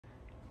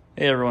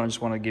Hey everyone, I just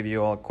want to give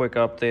you all a quick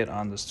update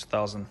on this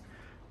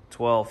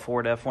 2012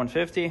 Ford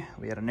F-150.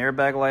 We had an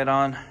airbag light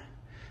on.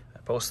 I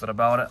posted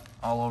about it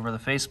all over the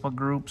Facebook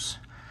groups.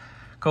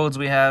 Codes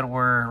we had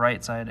were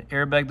right side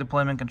airbag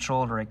deployment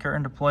controlled, right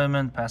curtain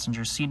deployment,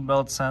 passenger seat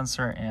belt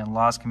sensor, and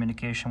lost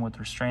communication with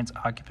restraints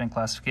occupant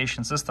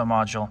classification system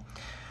module.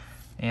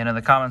 And in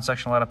the comment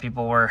section, a lot of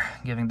people were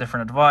giving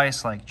different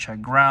advice, like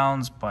check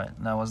grounds, but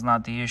that was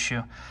not the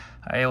issue.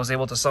 I was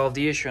able to solve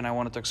the issue, and I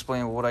wanted to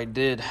explain what I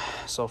did.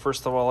 So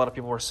first of all, a lot of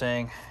people were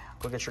saying,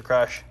 go get your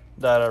crash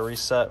data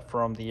reset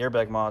from the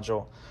airbag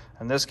module.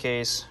 In this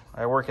case,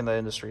 I work in the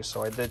industry,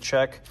 so I did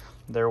check.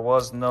 There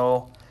was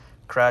no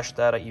crash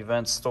data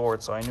event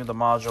stored, so I knew the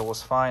module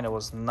was fine. It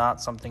was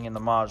not something in the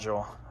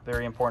module.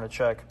 Very important to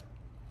check.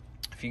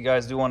 If you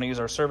guys do want to use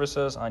our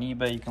services on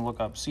eBay, you can look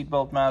up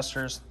Seatbelt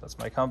Masters. That's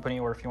my company.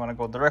 Or if you want to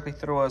go directly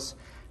through us,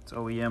 it's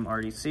OEM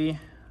RDC.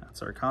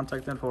 That's our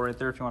contact info right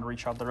there if you want to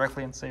reach out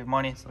directly and save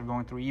money instead of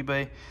going through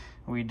eBay.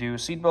 We do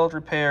seatbelt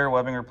repair,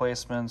 webbing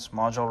replacements,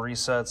 module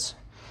resets.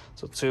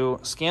 So to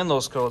scan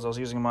those codes, I was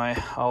using my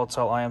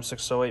Autel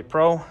IM608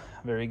 Pro.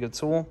 Very good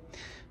tool.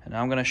 And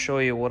now I'm going to show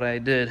you what I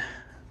did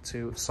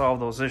to solve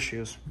those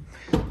issues.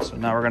 So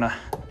now we're going to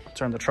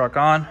turn the truck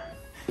on.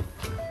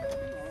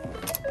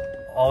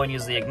 All we need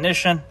is the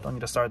ignition. Don't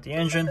need to start the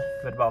engine.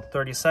 Give it about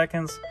 30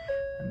 seconds.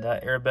 And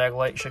that airbag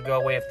light should go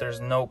away if there's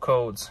no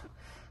codes.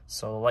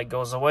 So the light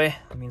goes away,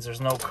 it means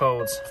there's no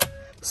codes.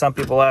 Some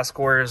people ask,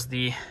 where is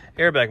the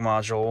airbag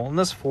module? Well, in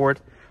this Ford,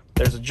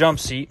 there's a jump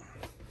seat.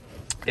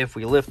 If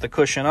we lift the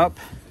cushion up,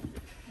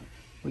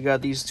 we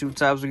got these two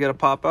tabs we gotta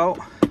pop out.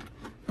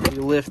 We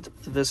lift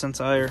this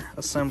entire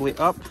assembly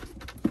up.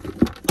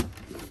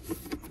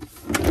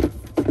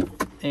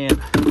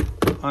 And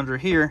under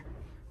here,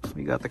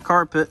 we got the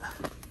carpet.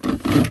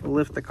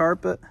 Lift the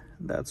carpet.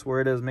 That's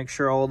where it is. Make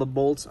sure all the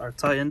bolts are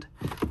tightened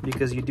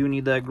because you do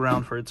need that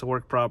ground for it to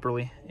work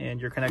properly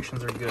and your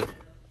connections are good.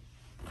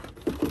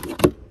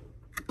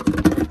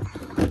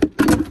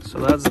 So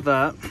that's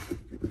that.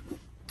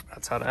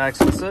 That's how to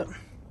access it.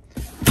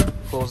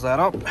 Close that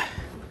up.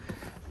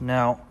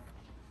 Now,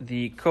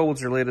 the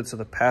codes related to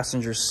the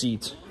passenger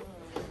seat.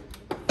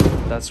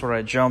 That's where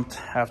I jumped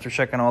after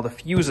checking all the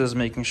fuses,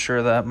 making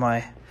sure that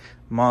my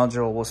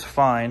module was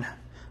fine.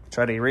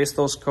 Try to erase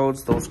those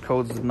codes. Those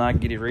codes did not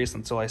get erased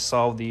until I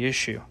solved the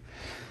issue.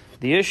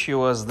 The issue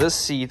was this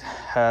seat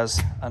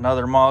has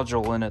another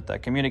module in it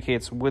that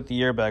communicates with the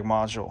airbag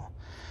module.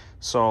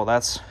 So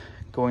that's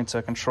going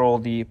to control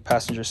the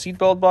passenger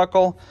seatbelt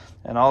buckle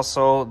and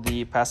also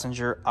the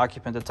passenger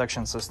occupant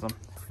detection system.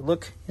 If you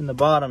look in the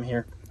bottom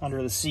here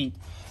under the seat,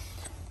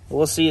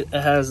 we'll see it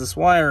has this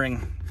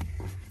wiring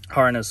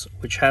harness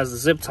which has the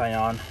zip tie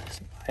on.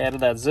 I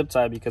added that zip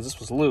tie because this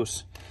was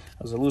loose.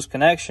 It was a loose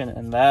connection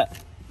and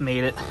that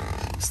made it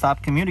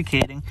stop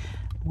communicating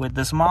with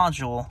this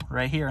module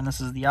right here, and this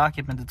is the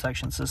occupant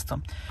detection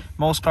system.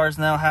 Most cars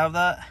now have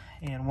that,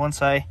 and once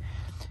I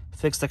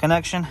fixed the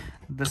connection,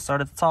 this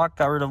started to talk,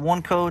 got rid of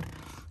one code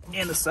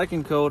and the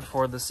second code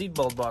for the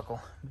seatbelt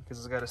buckle because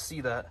it's got to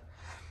see that.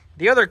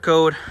 The other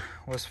code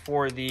was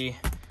for the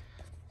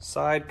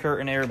side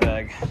curtain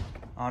airbag.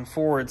 On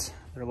Fords,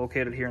 they're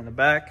located here in the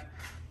back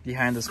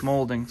behind this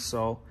molding.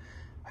 So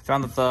I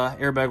found that the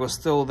airbag was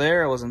still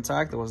there, it was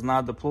intact, it was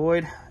not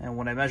deployed, and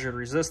when I measured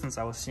resistance,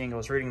 I was seeing it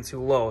was reading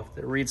too low.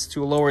 If it reads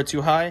too low or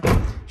too high, it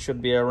should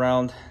be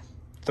around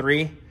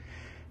 3,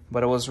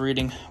 but it was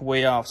reading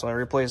way off, so I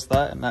replaced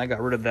that, and I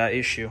got rid of that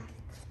issue.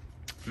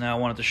 Now I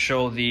wanted to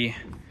show the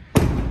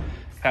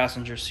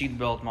passenger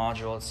seatbelt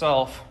module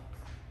itself,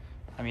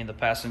 the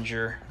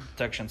passenger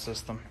detection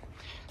system.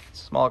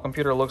 Small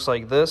computer looks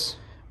like this.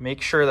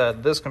 Make sure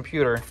that this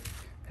computer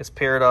is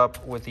paired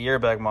up with the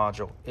airbag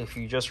module. If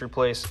you just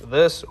replace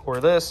this or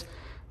this,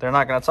 they're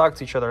not going to talk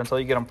to each other until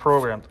you get them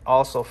programmed.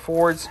 Also,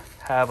 Fords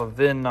have a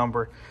VIN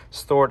number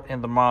stored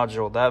in the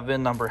module. That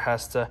VIN number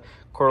has to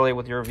correlate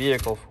with your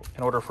vehicle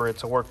in order for it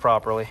to work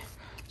properly.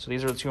 So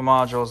these are the two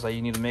modules that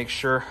you need to make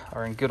sure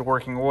are in good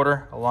working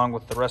order, along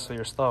with the rest of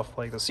your stuff,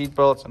 like the seat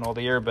belts and all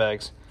the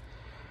airbags.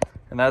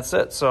 And that's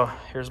it. So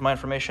here's my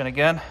information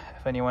again.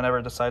 If anyone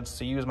ever decides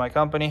to use my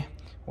company,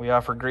 we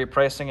offer great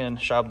pricing and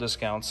shop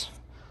discounts.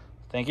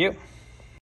 Thank you.